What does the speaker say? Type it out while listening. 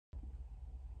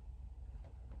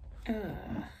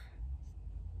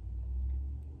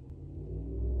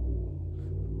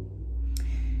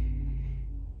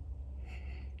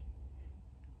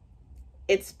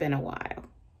It's been a while.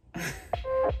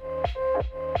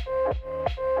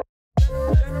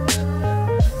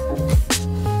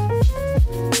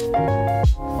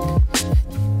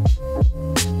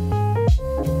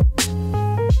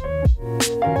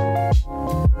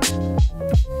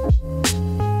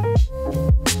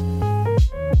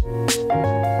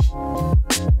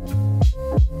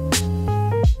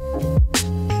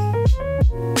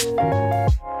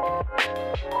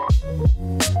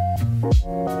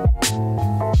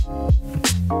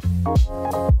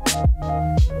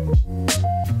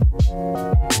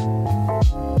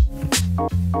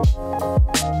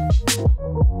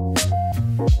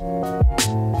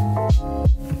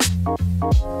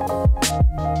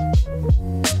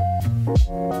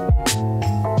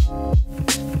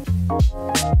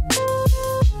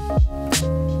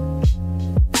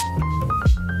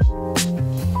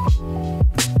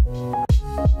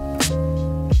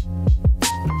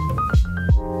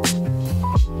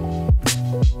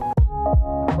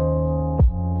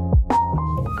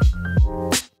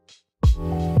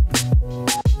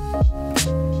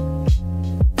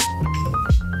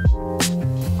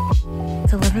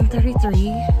 It's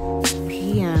 11:33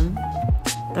 p.m.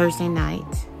 Thursday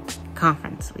night,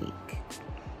 conference week.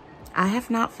 I have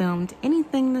not filmed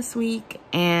anything this week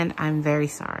and I'm very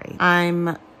sorry.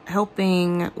 I'm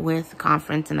helping with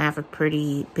conference and I have a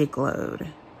pretty big load,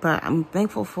 but I'm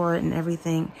thankful for it and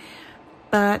everything.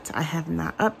 But I have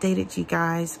not updated you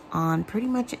guys on pretty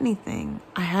much anything.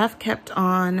 I have kept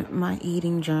on my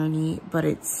eating journey, but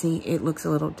it looks a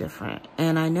little different.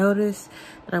 And I noticed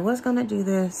that I was gonna do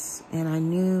this, and I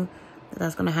knew that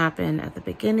that's gonna happen at the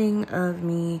beginning of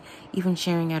me even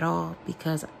sharing at all,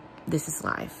 because this is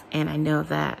life. And I know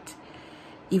that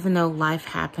even though life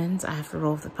happens, I have to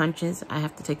roll with the punches. I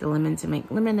have to take the lemon to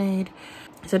make lemonade.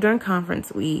 So during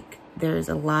conference week, there's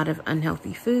a lot of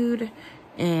unhealthy food,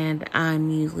 and I'm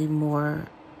usually more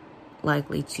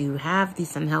likely to have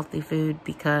this unhealthy food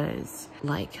because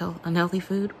unhealthy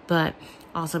food, but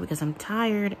also because I'm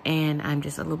tired and I'm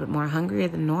just a little bit more hungrier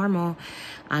than normal.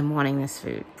 I'm wanting this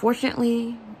food.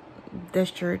 Fortunately,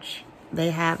 this church, they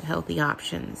have healthy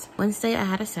options. Wednesday, I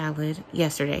had a salad.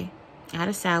 Yesterday, I had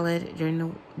a salad during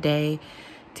the day.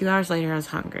 2 hours later, I was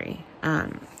hungry.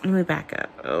 Let me back up.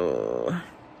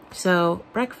 So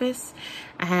breakfast,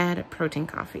 I had protein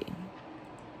coffee.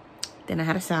 Then I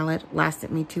had a salad,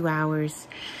 lasted me 2 hours.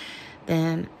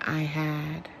 Then I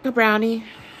had a brownie,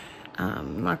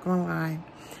 not gonna lie.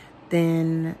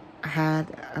 Then I had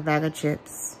a bag of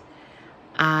chips.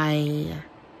 I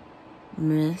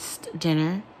missed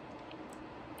dinner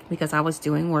because I was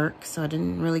doing work, so I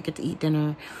didn't really get to eat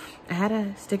dinner. I had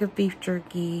a stick of beef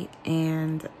jerky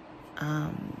and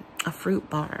a fruit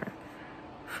bar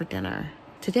for dinner.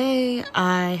 Today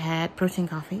I had protein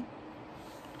coffee.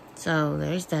 So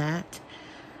there's that.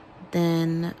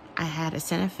 Then I had a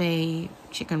Santa Fe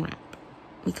chicken wrap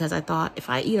because I thought if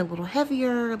I eat a little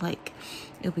heavier,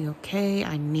 it'll be okay.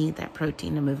 I need that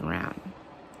protein to move around.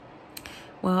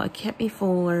 Well, it kept me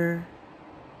fuller.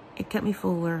 It kept me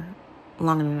fuller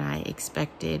longer than I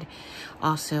expected.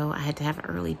 Also, I had to have an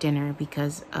early dinner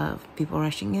because of people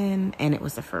rushing in, and it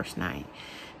was the first night.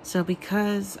 So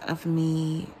because of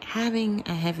me having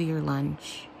a heavier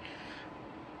lunch,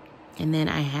 and then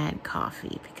I had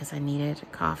coffee because I needed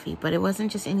coffee, but it wasn't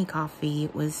just any coffee.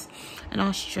 It was an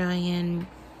Australian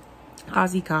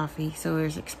Aussie coffee. So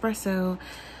there's espresso,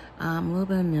 a little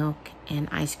bit of milk, and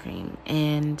ice cream.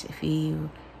 And if you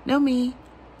know me,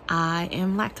 I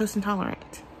am lactose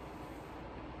intolerant.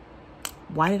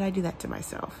 Why did I do that to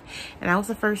myself? And that was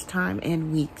the first time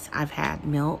in weeks I've had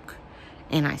milk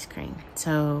and ice cream.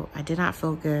 So I did not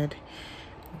feel good.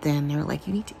 Then they were like,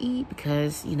 you need to eat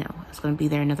because, you know, I was going to be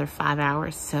there another 5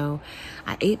 hours. So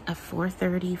I ate at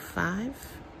 4:35.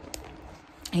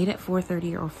 I ate at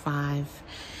 4:30 or 5.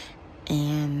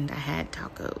 And I had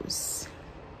tacos.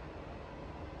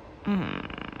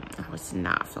 I was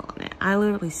not feeling it. I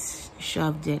literally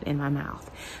shoved it in my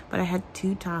mouth. But I had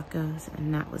 2 tacos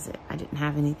and that was it. I didn't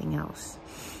have anything else.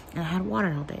 And I had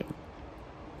water all day.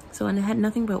 So, and it had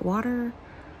nothing but water,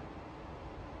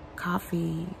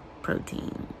 coffee,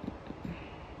 protein.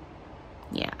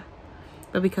 Yeah.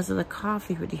 But because of the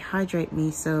coffee, it would dehydrate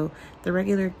me. So the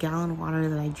regular gallon of water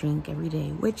that I drink every day,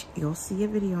 which you'll see a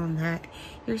video on that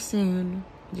here soon,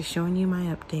 just showing you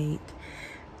my update,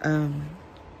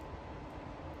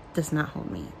 does not hold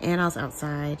me. And I was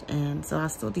outside, and so I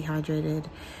was still dehydrated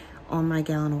on my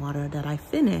gallon of water that I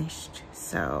finished.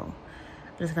 So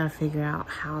Just gotta figure out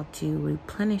how to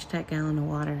replenish that gallon of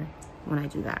water when I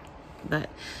do that. But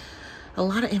a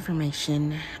lot of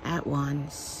information at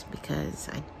once because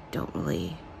I don't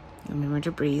really remember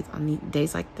to breathe on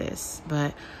days like this.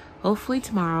 But hopefully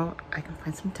tomorrow I can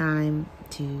find some time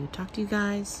to talk to you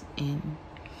guys and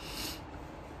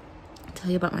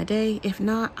tell you about my day. If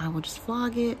not, I will just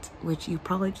vlog it, which you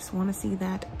probably just want to see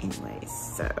that anyways.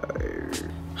 So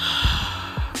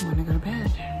I'm gonna go to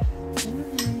bed.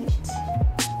 Good night.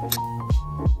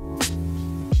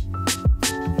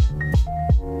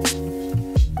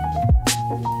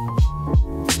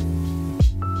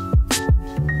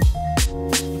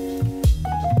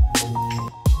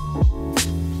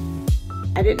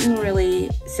 I didn't really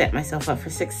set myself up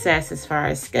for success as far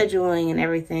as scheduling and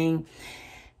everything.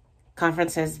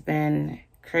 Conference has been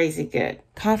crazy good.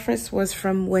 Conference was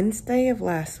from Wednesday of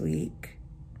last week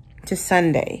to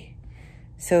Sunday.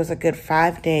 So it was a good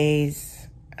 5 days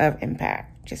of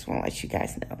impact. Just want to let you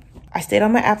guys know. I stayed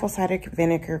on my apple cider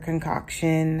vinegar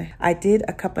concoction. I did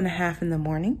a 1.5 cups in the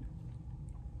morning.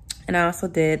 And I also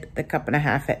did the 1.5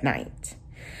 cups at night.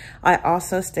 I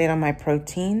also stayed on my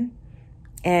protein.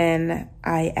 And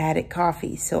I added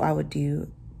coffee. So I would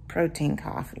do protein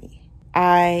coffee.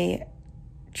 I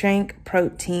drank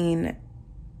protein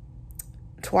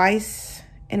twice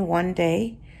in one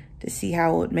day to see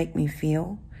how it would make me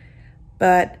feel.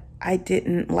 But I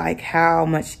didn't like how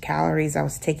much calories I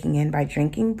was taking in by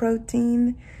drinking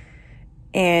protein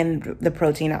and the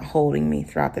protein not holding me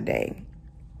throughout the day.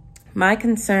 My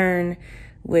concern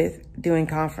with doing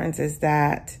conference is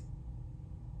that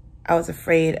I was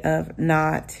afraid of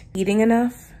not eating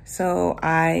enough. So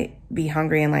I'd be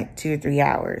hungry in like 2 or 3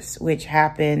 hours, which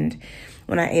happened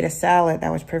when I ate a salad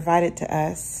that was provided to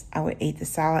us. I would eat the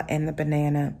salad and the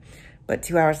banana, but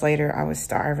 2 hours later I was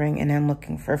starving and then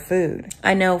looking for food.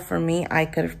 I know for me, I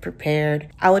could have prepared.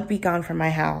 I would be gone from my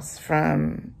house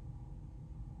from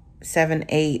 7,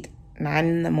 8, 9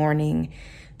 in the morning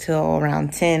till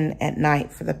around 10 at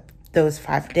night for those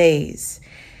 5 days.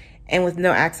 And with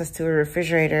no access to a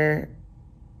refrigerator,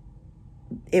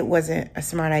 it wasn't a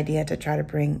smart idea to try to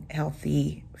bring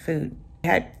healthy food. They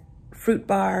had fruit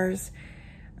bars.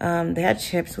 They had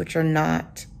chips, which are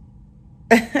not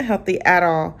healthy at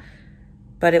all,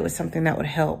 but it was something that would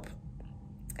help.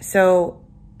 So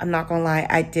I'm not gonna lie,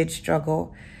 I did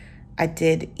struggle. I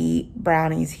did eat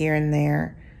brownies here and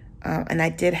there, and I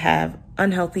did have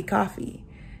unhealthy coffee.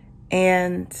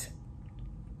 And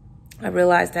I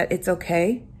realized that it's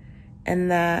okay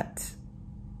and that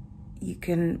you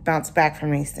can bounce back from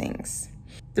these things.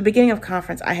 The beginning of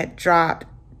conference, I had dropped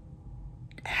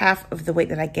half of the weight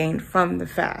that I gained from the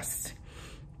fast.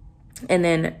 And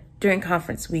then during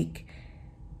conference week,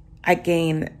 I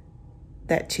gained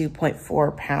that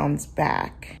 2.4 pounds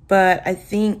back. But I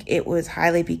think it was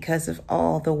highly because of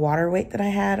all the water weight that I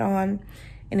had on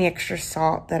and the extra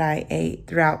salt that I ate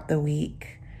throughout the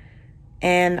week.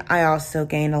 And I also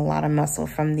gained a lot of muscle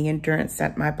from the endurance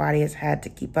that my body has had to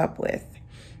keep up with.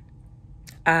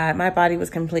 My body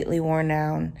was completely worn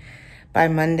down. By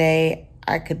Monday,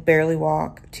 I could barely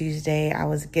walk. Tuesday, I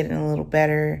was getting a little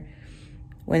better.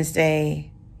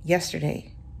 Wednesday,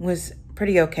 yesterday was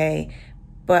pretty okay.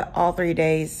 But all 3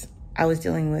 days, I was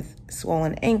dealing with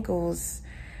swollen ankles,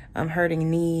 hurting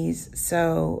knees.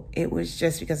 So it was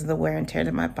just because of the wear and tear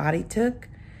that my body took.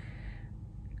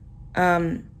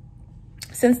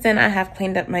 Since then, I have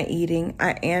cleaned up my eating.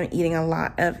 I am eating a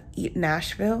lot of Eat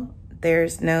Nashville.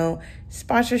 There's no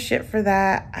sponsorship for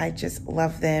that. I just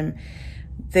love them.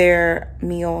 Their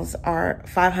meals are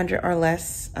 500 or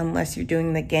less unless you're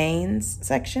doing the gains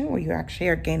section where you actually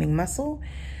are gaining muscle.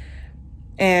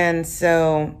 And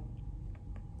so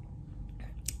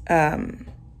then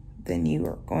you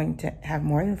are going to have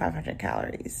more than 500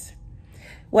 calories.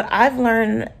 What I've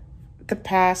learned the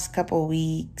past couple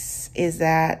weeks is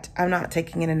that I'm not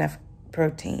taking in enough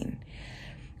protein.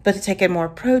 But to take in more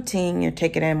protein, you're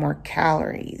taking in more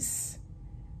calories.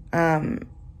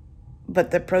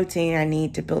 But the protein I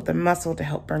need to build the muscle to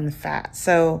help burn the fat.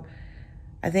 So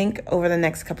I think over the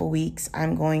next couple weeks,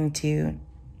 I'm going to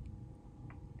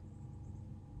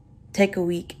take a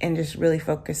week and just really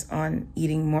focus on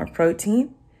eating more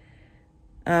protein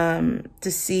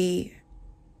to see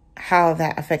how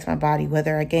that affects my body,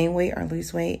 whether I gain weight or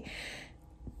lose weight.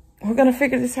 We're going to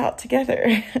figure this out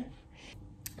together.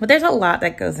 But there's a lot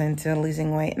that goes into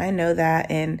losing weight, and I know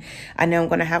that, and I know I'm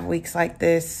going to have weeks like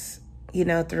this, you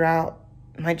know, throughout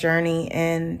my journey,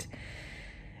 and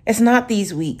it's not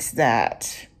these weeks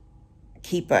that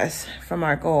keep us from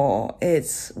our goal.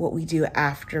 It's what we do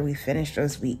after we finish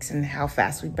those weeks and how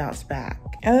fast we bounce back.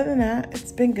 Other than that,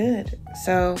 it's been good.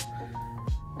 So,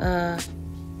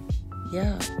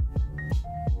 yeah.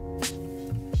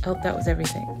 I hope that was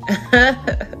everything.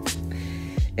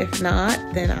 If not,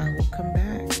 then I will come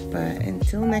back. But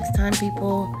until next time,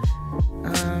 people,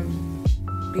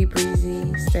 be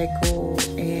breezy, stay cool,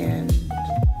 and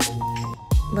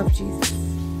love Jesus.